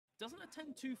doesn't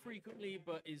attend too frequently,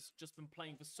 but is just been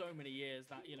playing for so many years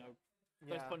that, you know,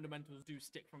 those Yeah, fundamentals do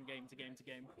stick from game to game to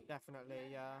game. definitely.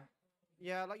 Yeah,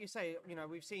 yeah. Like you say, you know,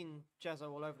 we've seen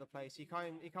Jezo all over the place. He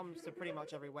comes to pretty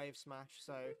much every wave smash,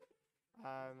 so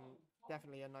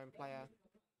definitely a known player.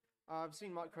 I've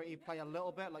seen MicroE play a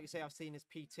little bit. Like you say, I've seen his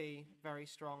PT very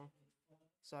strong.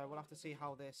 So we'll have to see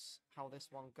how this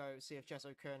one goes. See if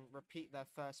Jezo can repeat their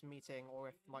first meeting, or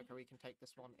if MicroE can take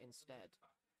this one instead.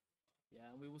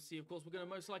 Yeah, and we will see. Of course, we're going to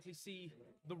most likely see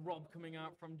the Rob coming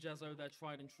out from Jezo, their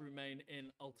tried and true main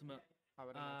in Ultimate. I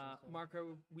would imagine so.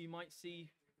 Marco, we might see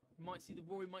the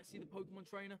Roy, might see the Pokemon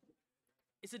trainer.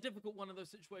 It's a difficult one of those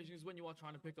situations when you are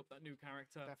trying to pick up that new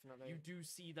character. Definitely. You do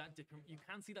see that different. You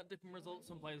can see that different result.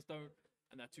 Some players don't,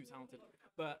 and they're too talented.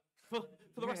 But for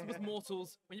the rest of us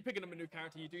mortals, when you're picking up a new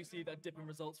character, you do see that different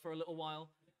results for a little while,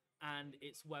 and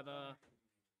it's whether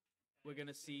we're going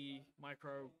to see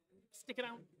Micro stick it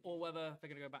out, or whether they're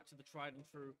going to go back to the tried and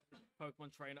true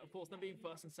Pokemon trainer. Of course, them being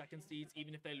first and second seeds,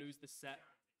 even if they lose this set,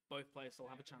 both players still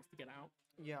have a chance to get out.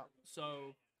 Yeah.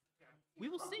 So we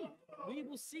will see. We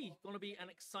will see. Going to be an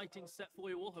exciting set for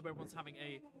you all. Hope everyone's having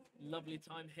a lovely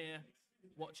time here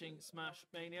watching Smash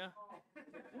Mania.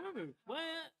 Where,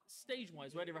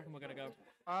 stage-wise, where do you reckon we're going to go?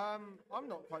 I'm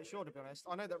not quite sure, to be honest.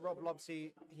 I know that Rob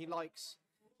Lobsy,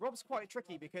 Rob's quite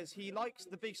tricky because he likes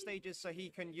the big stages so he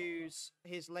can use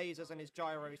his lasers and his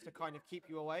gyros to kind of keep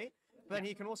you away. But then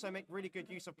he can also make really good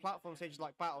use of platform stages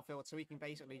like Battlefield, so he can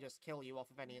basically just kill you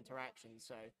off of any interaction.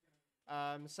 So,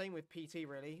 same with PT,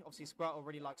 really. Obviously, Squirtle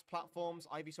really likes platforms.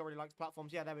 Ivysaur really likes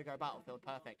platforms. Yeah, there we go, Battlefield,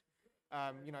 perfect.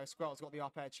 You know, Squirtle's got the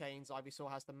up air chains.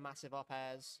 Ivysaur has the massive up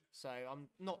airs. So I'm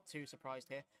not too surprised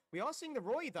here. We are seeing the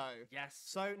Roy, though. Yes.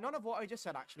 So none of what I just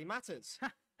said actually matters.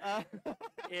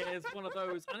 It is one of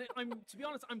those, and to be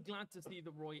honest, I'm glad to see the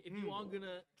Roy. If you are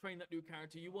gonna train that new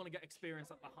character, you want to get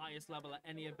experience at the highest level at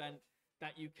any event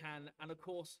that you can. And of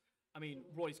course, I mean,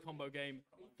 Roy's combo game,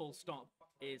 full stop,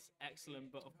 is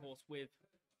excellent. But of course, with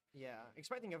Yeah,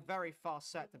 expecting a very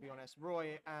fast set, to be honest.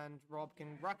 Roy and Rob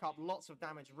can rack up lots of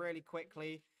damage really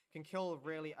quickly, can kill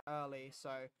really early,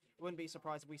 so wouldn't be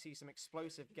surprised if we see some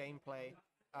explosive gameplay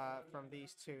from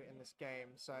these two in this game.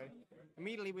 So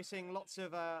immediately we're seeing lots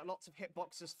of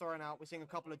hitboxes thrown out. We're seeing a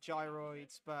couple of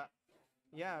gyroids, but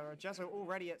yeah, Jezo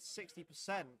already at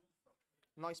 60%.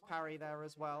 Nice parry there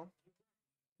as well.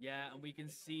 yeah, and we can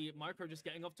see Micro just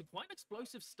getting off to quite an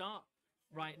explosive start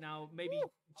right now. Maybe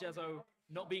Jezo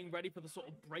not being ready for the sort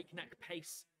of breakneck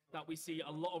pace that we see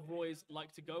a lot of Roys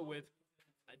like to go with.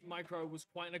 Micro was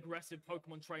quite an aggressive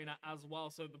Pokemon trainer as well,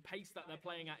 so the pace that they're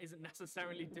playing at isn't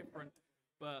necessarily different.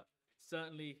 But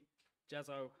certainly,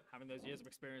 Jezo, having those years of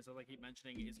experience, as I keep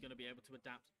mentioning, is going to be able to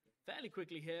adapt fairly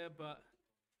quickly here. But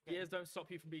years don't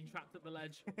stop you from being trapped at the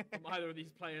ledge from either of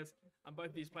these players. And both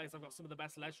of these players have got some of the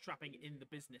best ledge trapping in the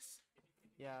business.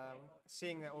 Yeah,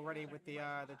 seeing it already with the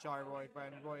gyroid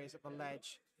when Roy is at the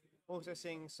ledge. Also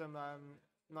seeing some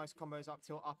nice combos up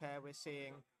tilt up air. We're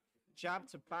seeing jab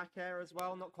to back air as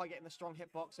well. Not quite getting the strong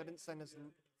hitbox. I didn't send as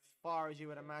far as you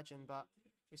would imagine, but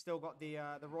we still got the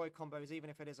Roy combos, even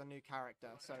if it is a new character.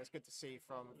 So it's good to see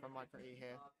from MicroE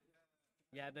here.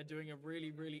 Yeah, they're doing a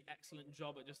really, really excellent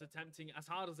job at just attempting, as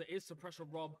hard as it is, to pressure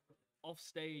Rob off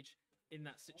stage in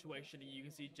that situation. And you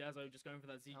can see Jezo just going for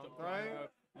that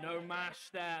Z-drop. No mash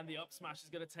there, and the up smash is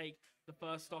going to take the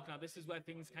first stock. Now, this is where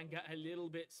things can get a little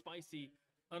bit spicy.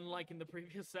 Unlike in the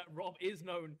previous set, Rob is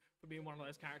known for being one of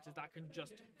those characters that can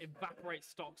just evaporate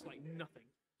stocks like nothing.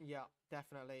 Yeah,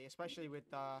 definitely. Especially with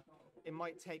it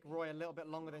might take Roy a little bit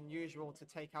longer than usual to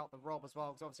take out the Rob as well,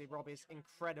 because obviously Rob is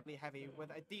incredibly heavy with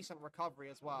a decent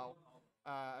recovery as well.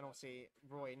 And obviously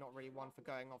Roy not really one for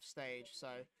going off stage, so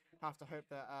have to hope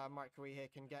that MicroE here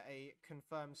can get a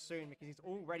confirm soon, because he's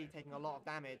already taking a lot of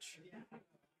damage.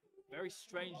 Very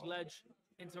strange ledge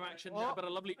interaction there, but a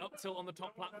lovely up tilt on the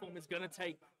top platform is going to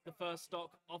take the first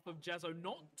stock off of Jezo.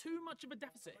 Not too much of a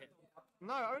deficit here.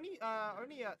 No,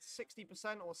 only at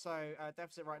 60% or so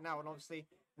deficit right now, and obviously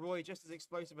Roy just as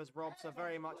explosive as Rob, so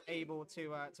very much able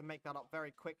to make that up very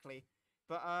quickly.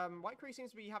 But MicroE seems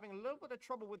to be having a little bit of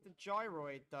trouble with the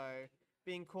gyroid though,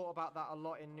 being caught about that a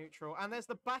lot in neutral. And there's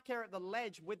the back air at the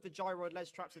ledge with the gyroid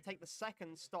ledge traps to take the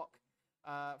second stock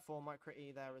for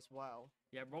MicroE there as well.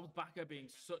 Yeah, Rob's back air being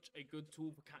such a good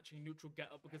tool for catching neutral get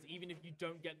up, because even if you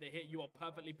don't get the hit, you are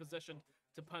perfectly positioned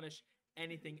to punish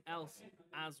anything else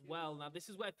as well. Now, this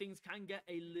is where things can get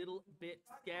a little bit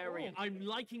scary. I'm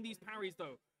liking these parries,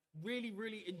 though. Really,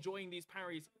 really enjoying these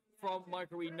parries from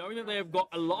MicroE, knowing that they have got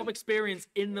a lot of experience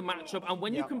in the matchup. And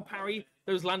when you can parry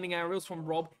those landing aerials from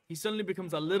Rob, he suddenly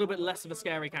becomes a little bit less of a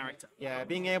scary character. Yeah,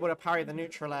 being able to parry the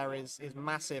neutral air is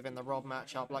massive in the Rob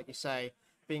matchup, like you say.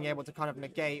 being able to kind of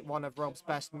negate one of Rob's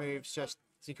best moves. Just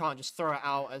so you can't just throw it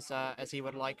out as he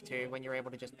would like to when you're able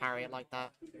to just parry it like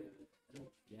that.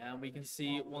 Yeah, and we can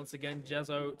see once again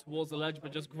Jezo towards the ledge,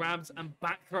 but just grabs and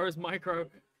back throws Micro.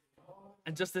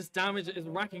 And just this damage is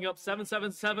racking up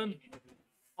 777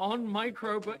 on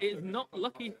Micro, but it's not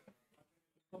lucky.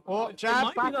 Oh,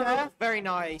 jab back there. Very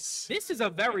nice. This is a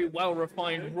very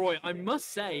well-refined Roy, I must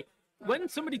say. When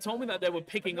somebody told me that they were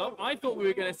picking up, I thought we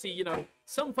were going to see, you know,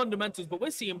 some fundamentals, but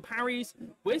we're seeing parries,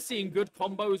 we're seeing good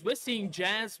combos, we're seeing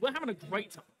jazz, we're having a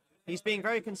great time. He's being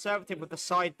very conservative with the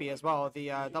side B as well. The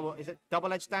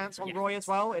double edge dance on Roy as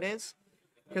well? It is.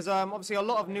 Because obviously a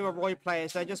lot of newer Roy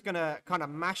players, they're just going to kind of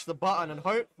mash the button and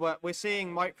hope. But we're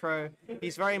seeing Micro,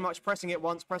 he's very much pressing it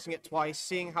once, pressing it twice,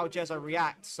 seeing how Jezo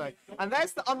reacts. So, and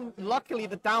there's the unluckily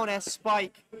the down air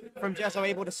spike from Jezo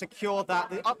able to secure that.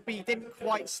 The up B didn't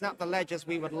quite snap the ledge as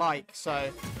we would like.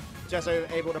 So Jezo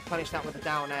able to punish that with the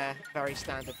down air. Very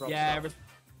standard Rob stuff.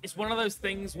 It's one of those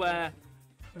things where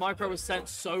Micro was sent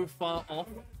so far off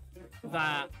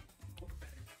that,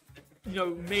 you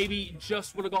know, maybe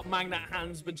just would have got magnet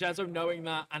hands, but Jezo knowing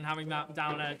that and having that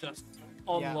down air just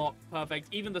on lock, perfect.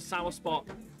 Even the sour spot,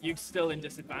 you're still in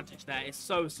disadvantage there. It's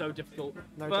so difficult.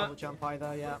 No double jump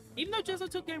either, yeah. Even though Jezo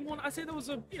took game one, I say there was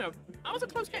a, you know, that was a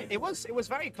close game. It was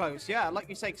very close, yeah. Like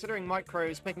you say, considering Micro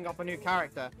is picking up a new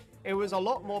character, it was a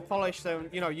lot more polished than,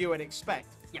 you know, you would expect.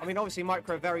 Yeah. I mean, obviously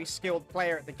Micro, very skilled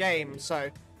player at the game, so,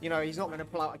 you know, he's not going to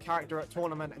pull out a character at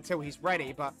tournament until he's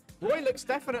ready, but Roy looks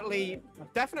definitely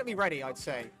ready, I'd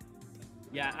say.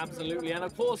 Yeah, absolutely. And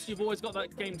of course, you've always got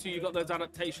that game too. You've got those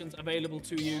adaptations available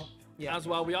to you as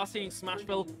well. We are seeing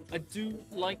Smashville. I do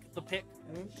like the pick.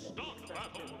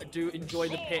 I do enjoy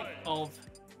the pick of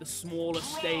the smaller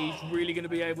stage. Really going to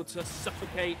be able to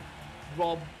suffocate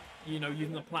Rob, you know,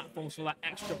 using the platforms for that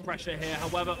extra pressure here.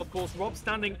 However, of course, Rob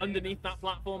standing underneath that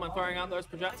platform and throwing out those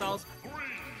projectiles,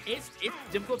 it's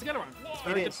difficult to get around. It's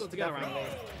very difficult to get around.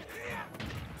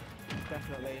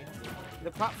 Definitely.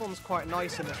 The platform's quite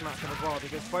nice in this matchup as well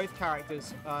because both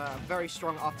characters very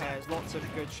strong up airs, lots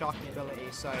of good sharking ability,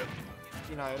 so,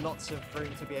 you know, lots of room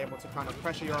to be able to kind of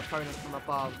pressure your opponent from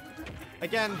above.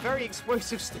 Again, very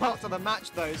explosive start to the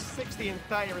match though, 60 and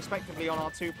 30 respectively on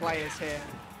our two players here.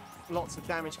 Lots of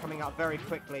damage coming out very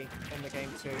quickly in the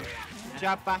game too.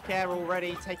 Jab back air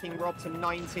already, taking Rob to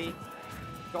 90.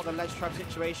 Got the ledge trap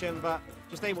situation, but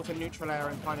just able to neutral air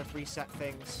and kind of reset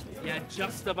things. Yeah,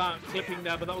 just about clipping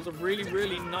there, but that was a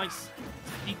really nice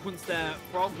sequence there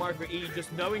from MicroE,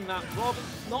 just knowing that Rob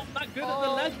is not that good at the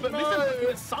ledge, but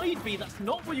missing side B, that's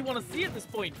not what you want to see at this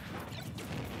point.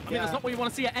 I mean, that's not what you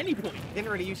want to see at any point.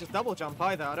 Didn't really use his double jump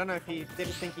either. I don't know if he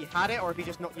didn't think he had it or if he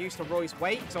just not used to Roy's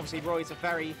weight, because obviously Roy's a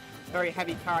very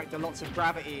heavy character, lots of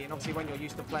gravity, and obviously when you're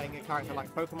used to playing a character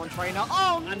like Pokemon Trainer,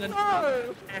 and then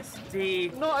no!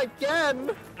 SD. Not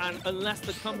again! And unless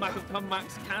the comeback of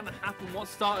comebacks can happen, what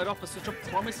started off as such a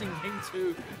promising game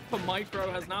two for Micro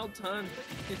has now turned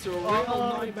into a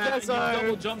real nightmare. And you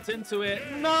double jumped into it.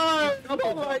 No!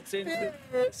 Double jumped into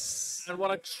it. And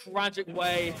what a tragic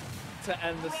way to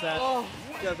end the set.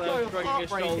 Jezo shrugging his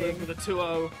shoulders with a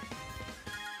 2-0.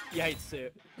 You hate to see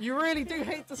it. You really do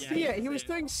hate to see it. He was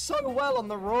doing so well on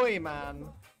the Roy, man.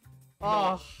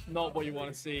 Not what you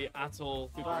want to see at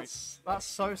all. That's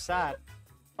so sad.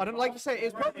 I don't like you say.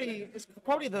 It's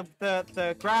probably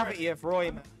the gravity of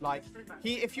Roy, man. Like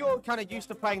if you're kind of used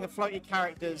to playing the floaty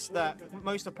characters that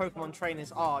most of Pokemon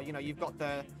trainers are, you know, you've got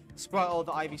the Squirtle,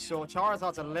 the Ivysaur.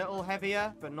 Charizard's a little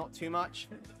heavier, but not too much.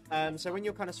 So when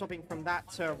you're kind of swapping from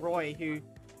that to Roy, who,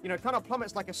 you know, kind of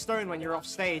plummets like a stone when you're off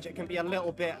stage, it can be a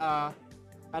little bit,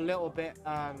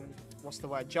 what's the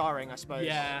word, jarring, I suppose.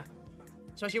 Yeah.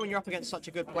 Especially when you're up against such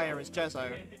a good player as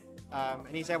Jezo,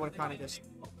 and he's able to kind of just,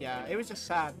 it was just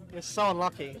sad. It was so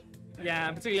unlucky. Yeah,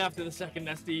 particularly after the second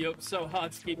SD, it's so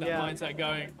hard to keep that mindset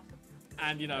going.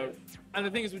 And, you know, and the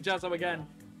thing is with Jezo, again,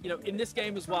 you know, in this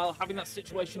game as well, having that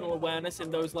situational awareness in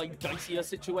those, like, dicier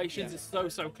situations is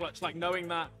so clutch. Like, knowing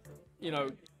that, you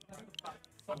know,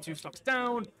 I'm 2 stocks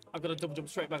down, I've got to double jump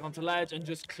straight back onto ledge, and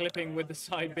just clipping with the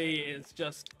side B is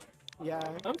just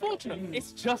unfortunate.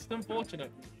 It's just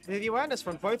unfortunate. The awareness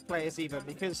from both players even,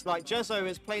 because like Jezo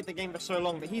has played the game for so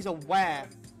long that he's aware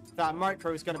that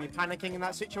Micro is going to be panicking in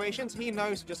that situation, so he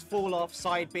knows to just fall off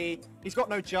side B. He's got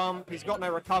no jump, he's got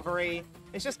no recovery.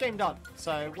 It's just game done.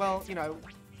 So, well, you know,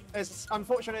 as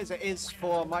unfortunate as it is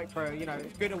for Micro, you know,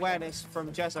 good awareness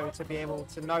from Jezo to be able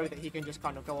to know that he can just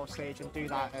kind of go off stage and do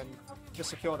that and just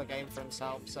secure the game for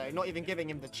himself. So not even giving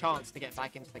him the chance to get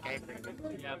back into the game.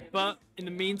 Yeah, but in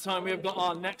the meantime, we have got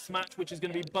our next match, which is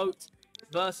going to be Boat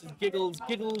versus Giggles.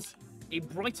 Giggles a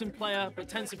Brighton player, but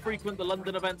tends to frequent the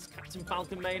London events, Captain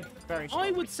Falcon main. Very strong.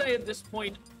 I would say at this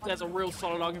point, there's a real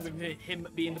solid argument for him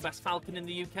being the best Falcon in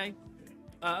the UK.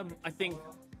 I think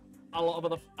a lot of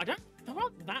other... There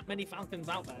aren't that many Falcons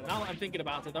out there. Now that I'm thinking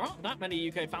about it, there aren't that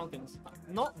many UK Falcons.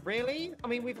 Not really. I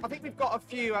mean, I think we've got a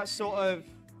few at sort of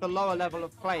the lower level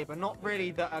of play, but not really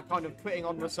that are kind of putting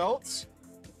on results.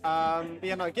 But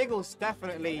yeah, no, Giggle's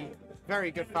definitely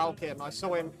very good Falcon. I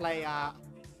saw him play at,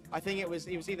 I think it was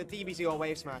either DBZ or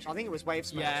Wave Smash. I think it was Wave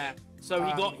Smash. Yeah. So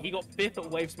he got 5th at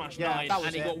Wave Smash 9,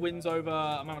 and he got wins over.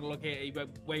 I'm having a look here. He got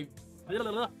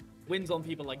wins on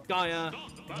people like Gaia,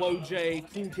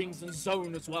 Woj, Cool Kings, and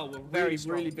Zone as well. Were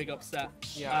really big upset.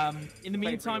 Yeah. In the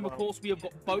meantime, of course, we have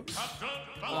got both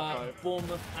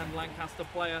Bournemouth and Lancaster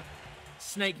player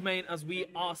Snake main, as we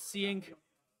are seeing.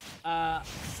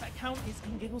 Set count is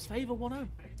in Giggle's favor, 1-0.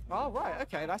 Oh right,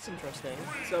 okay, that's interesting.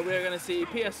 So we're going to see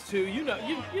PS2.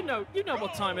 You know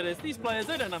what time it is. These players,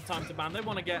 they don't have time to ban. They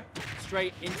want to get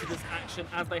straight into this action,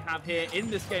 as they have here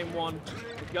in this game 1.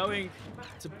 We're going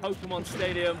to Pokemon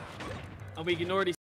Stadium, and we can already